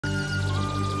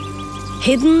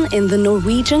Hidden in the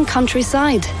Norwegian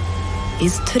countryside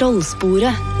is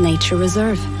Trollsporet Nature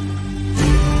Reserve.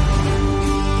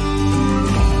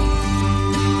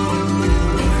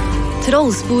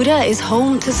 Trollsporet is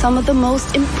home to some of the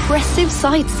most impressive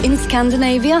sights in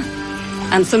Scandinavia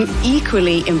and some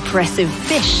equally impressive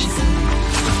fish.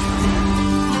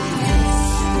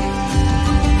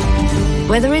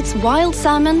 Whether it's wild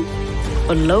salmon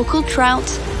or local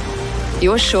trout,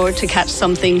 you're sure to catch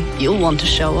something you'll want to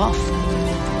show off.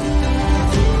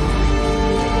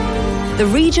 The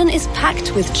region is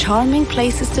packed with charming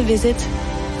places to visit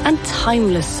and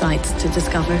timeless sights to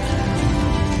discover,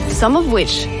 some of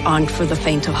which aren't for the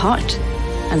faint of heart,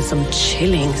 and some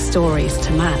chilling stories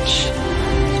to match.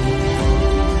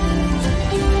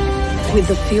 With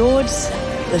the fjords,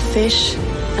 the fish,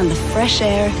 and the fresh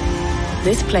air,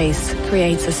 this place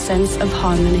creates a sense of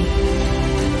harmony.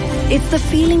 It's the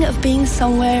feeling of being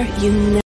somewhere you never